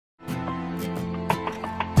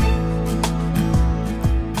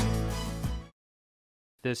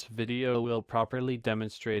This video will properly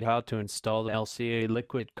demonstrate how to install the LCA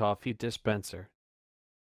liquid coffee dispenser.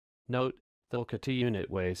 Note, the LCA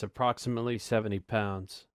unit weighs approximately 70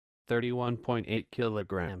 pounds, 31.8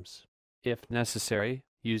 kilograms. If necessary,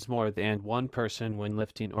 use more than one person when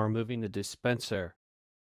lifting or moving the dispenser.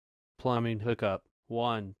 Plumbing hookup.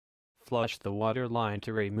 1. Flush the water line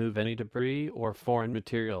to remove any debris or foreign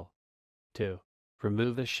material. 2.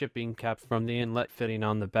 Remove the shipping cap from the inlet fitting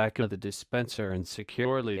on the back of the dispenser and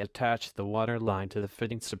securely attach the water line to the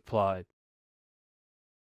fitting supplied.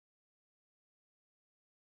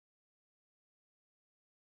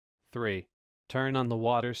 Three. Turn on the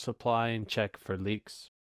water supply and check for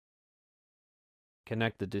leaks.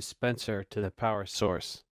 Connect the dispenser to the power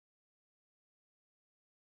source.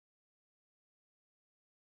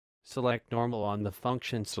 Select normal on the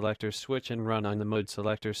function selector switch and run on the mode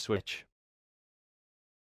selector switch.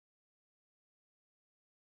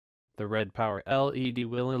 The red power LED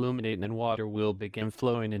will illuminate and water will begin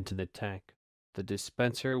flowing into the tank. The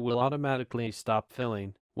dispenser will automatically stop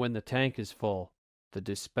filling when the tank is full. The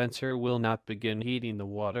dispenser will not begin heating the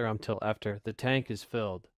water until after the tank is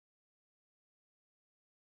filled.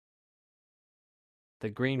 The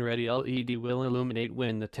green ready LED will illuminate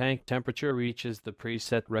when the tank temperature reaches the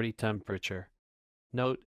preset ready temperature.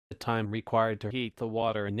 Note, the time required to heat the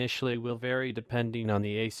water initially will vary depending on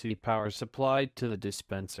the AC power supplied to the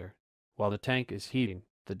dispenser. While the tank is heating,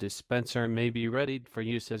 the dispenser may be readied for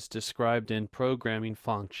use as described in programming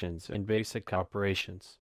functions and basic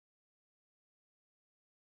operations.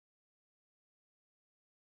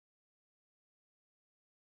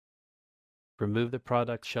 Remove the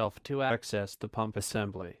product shelf to access the pump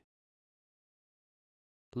assembly.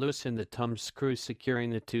 Loosen the thumb screw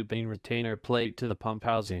securing the tubing retainer plate to the pump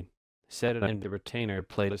housing. Set it and the retainer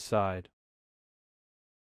plate aside.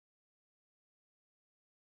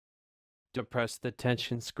 Depress the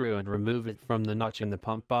tension screw and remove it from the notch in the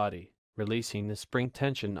pump body, releasing the spring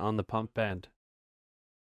tension on the pump end.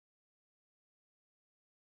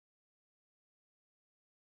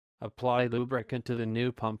 Apply lubricant to the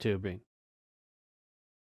new pump tubing.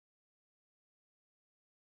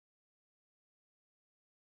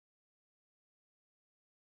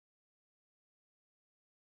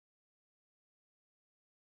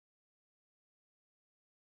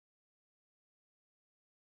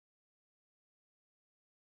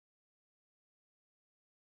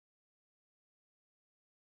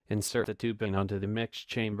 Insert the tubing onto the mixed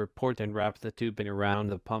chamber port and wrap the tubing around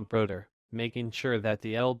the pump rotor, making sure that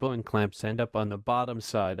the elbow and clamps end up on the bottom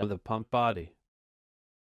side of the pump body.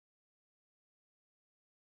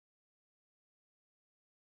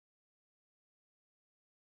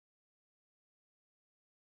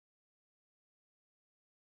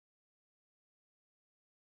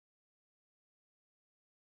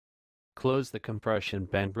 Close the compression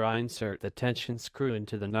band by insert the tension screw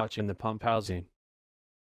into the notch in the pump housing.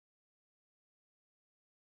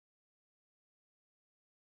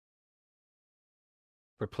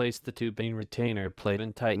 Replace the tubing retainer plate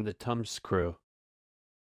and tighten the thumb screw.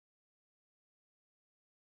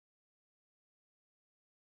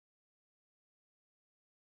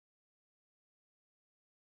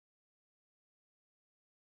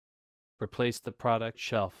 Replace the product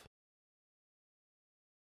shelf.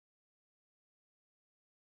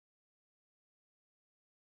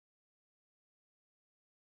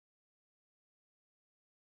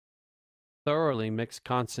 Thoroughly mix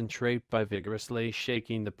concentrate by vigorously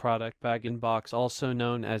shaking the product bag and box, also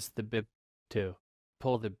known as the bib. 2.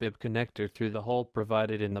 Pull the bib connector through the hole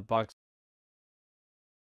provided in the box.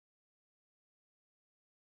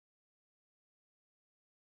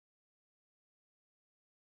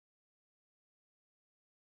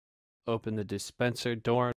 Open the dispenser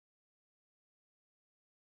door.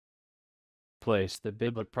 Place the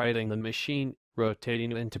bib upright in the machine,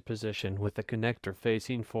 rotating it into position with the connector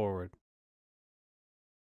facing forward.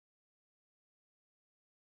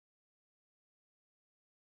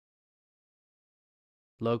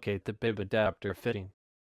 Locate the bib adapter fitting.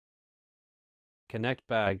 Connect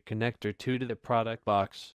bag connector 2 to the product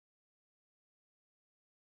box.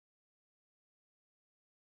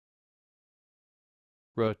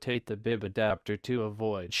 Rotate the bib adapter to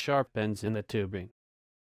avoid sharp ends in the tubing.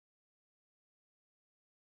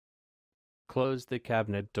 Close the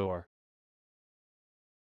cabinet door.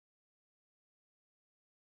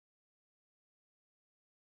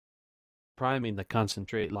 Priming the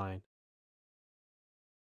concentrate line.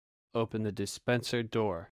 Open the dispenser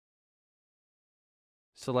door.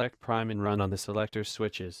 Select prime and run on the selector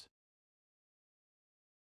switches.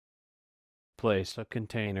 Place a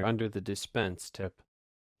container under the dispense tip.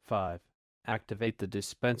 5. Activate the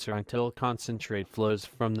dispenser until concentrate flows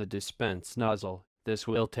from the dispense nozzle. This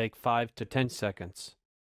will take 5 to 10 seconds.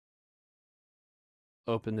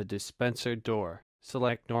 Open the dispenser door.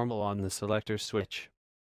 Select normal on the selector switch.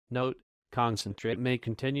 Note, concentrate may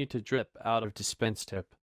continue to drip out of dispense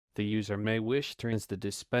tip. The user may wish to rinse the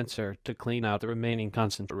dispenser to clean out the remaining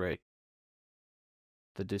concentrate.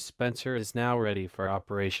 The dispenser is now ready for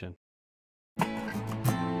operation.